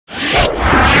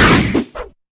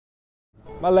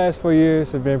My last 4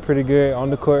 years have been pretty good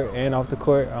on the court and off the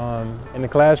court. In the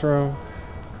classroom,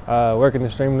 working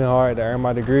extremely hard to earn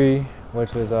my degree,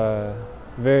 which was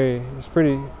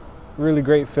really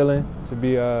great feeling to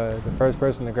be the first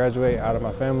person to graduate out of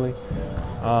my family.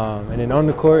 And then on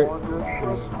the court,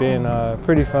 it's been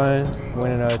pretty fun,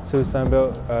 winning 2 Sun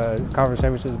Belt conference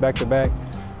championships back to back,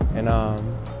 and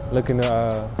looking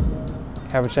to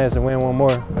have a chance to win one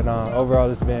more. But overall,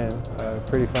 it's been a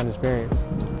pretty fun experience.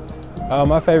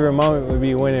 My favorite moment would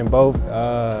be winning both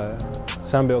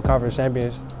Sun Belt Conference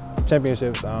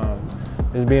championships.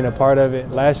 Just being a part of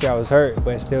it. Last year I was hurt,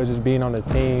 but still just being on the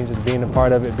team, just being a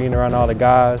part of it, being around all the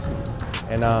guys,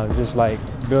 and just like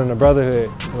building a brotherhood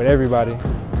with everybody.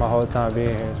 My whole time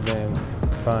being here has been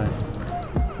fun.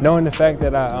 Knowing the fact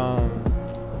that I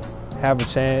have a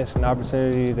chance, an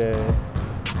opportunity to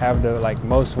have the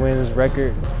most wins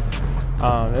record,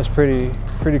 that's pretty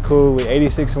cool. With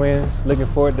 86 wins, looking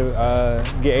forward to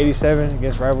get 87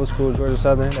 against rival school Georgia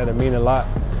Southern. That'll mean a lot.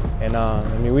 And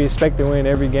I mean, we expect to win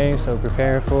every game, so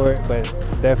preparing for it. But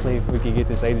definitely, if we could get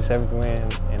this 87th win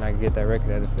and I could get that record,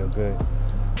 that'd feel good.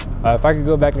 If I could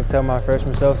go back and tell my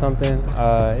freshman self something,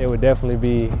 it would definitely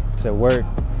be to work.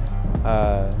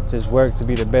 Just work to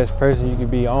be the best person you can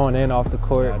be on and off the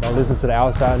court. Don't listen to the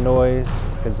outside noise,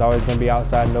 because it's always going to be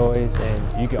outside noise,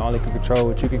 and you can only control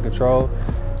what you can control.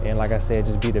 And like I said,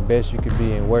 just be the best you can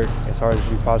be and work as hard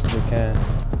as you possibly can.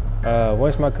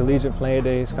 Once my collegiate playing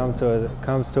days comes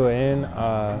to an end,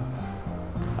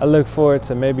 I look forward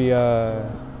to maybe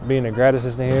being a grad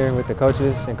assistant here with the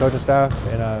coaches and coaching staff,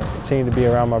 and continue to be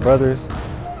around my brothers.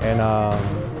 And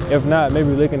if not, maybe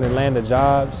looking to land a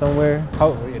job somewhere.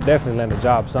 Definitely land a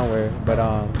job somewhere, but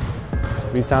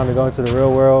be time to go into the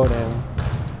real world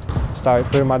and start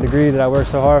putting my degree that I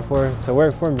worked so hard for to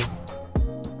work for me.